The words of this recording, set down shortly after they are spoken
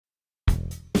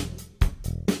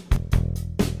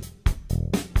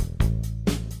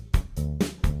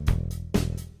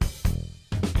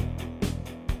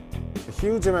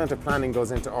huge amount of planning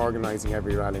goes into organising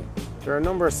every rally. There are a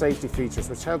number of safety features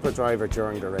which help a driver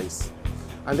during the race.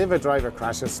 And if a driver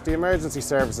crashes, the emergency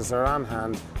services are on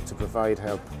hand to provide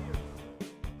help.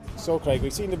 So Craig,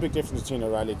 we've seen the big difference between a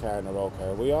rally car and a road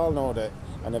car. We all know that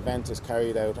an event is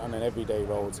carried out on an everyday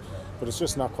roads, but it's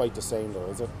just not quite the same though,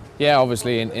 is it? Yeah,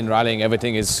 obviously in rallying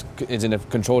everything is in a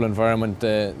controlled environment.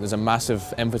 There's a massive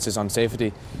emphasis on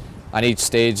safety. And each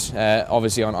stage,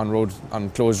 obviously on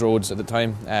closed roads at the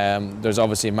time, there's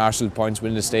obviously marshal points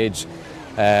within the stage.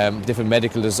 Different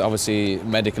medical, there's obviously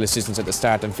medical assistance at the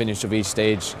start and finish of each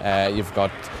stage. You've got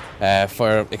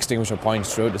fire extinguisher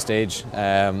points throughout the stage.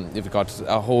 You've got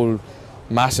a whole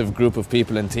massive group of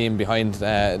people and team behind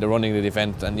the running of the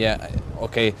event. And yeah,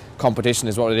 okay, competition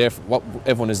is what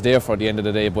everyone is there for at the end of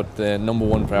the day, but the number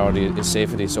one priority is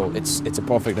safety. So it's a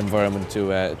perfect environment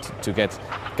to get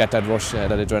that rush,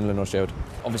 that adrenaline rush out.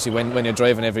 Obviously, when you're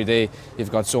driving every day,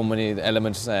 you've got so many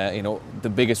elements. You know, the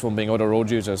biggest one being other road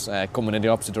users coming in the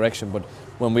opposite direction. But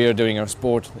when we are doing our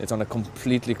sport, it's on a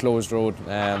completely closed road,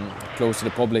 close to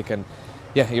the public, and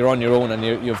yeah, you're on your own, and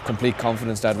you have complete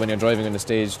confidence that when you're driving on the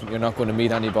stage, you're not going to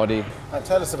meet anybody. And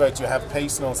tell us about, you have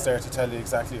pace notes there to tell you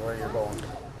exactly where you're going.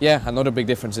 Yeah, another big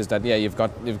difference is that you've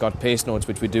got pace notes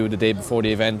which we do the day before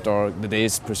the event or the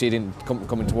days preceding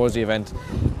coming towards the event,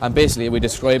 and basically we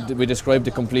describe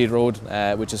the complete road,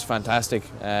 which is fantastic.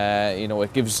 You know,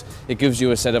 it gives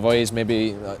you a set of eyes,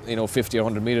 maybe 50 or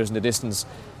 100 meters in the distance,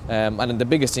 and then the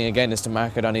biggest thing again is to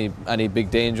mark out any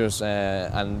big dangers,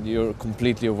 and you're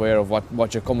completely aware of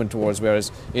what you're coming towards.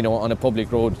 Whereas on a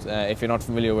public road, if you're not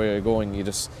familiar where you're going,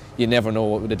 you never know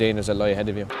what the dangers that lie ahead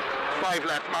of you. 5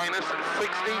 left minus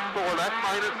 60, 4 left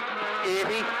minus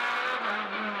 80,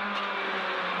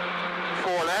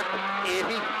 4 left 80,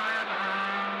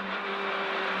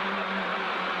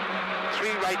 3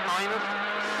 right minus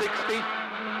 60,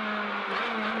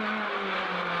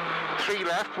 3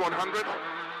 left 100.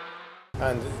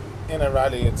 And in a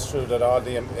rally, it's true that all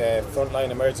the frontline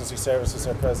emergency services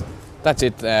are present. That's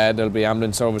it. There'll be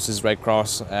ambulance services, Red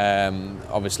Cross.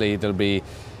 Obviously, there'll be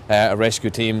a rescue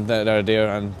team that are there,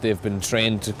 and they've been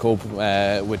trained to cope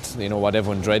with what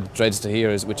everyone dreads to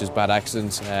hear, which is bad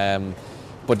accidents.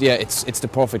 But yeah, it's the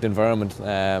perfect environment.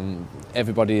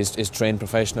 Everybody is trained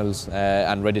professionals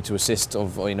and ready to assist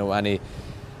of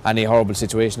any horrible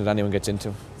situation that anyone gets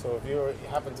into. So if you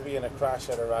happen to be in a crash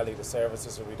at a rally, the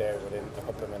services will be there within a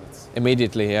couple of minutes?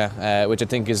 Immediately, yeah, which I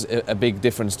think is a big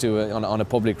difference to on a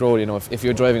public road. If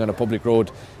you're driving on a public road,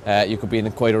 you could be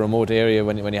in quite a remote area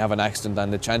when you have an accident,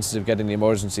 and the chances of getting the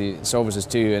emergency services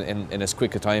to you in as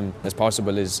quick a time as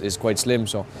possible is quite slim.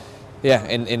 So yeah,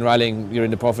 in rallying, you're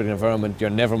in the perfect environment.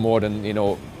 You're never more than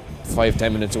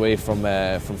 5-10 minutes away from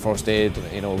first aid,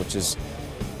 which is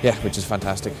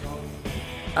fantastic.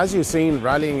 As you've seen,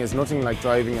 rallying is nothing like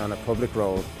driving on a public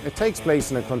road. It takes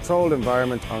place in a controlled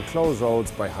environment on closed roads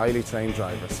by highly trained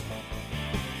drivers.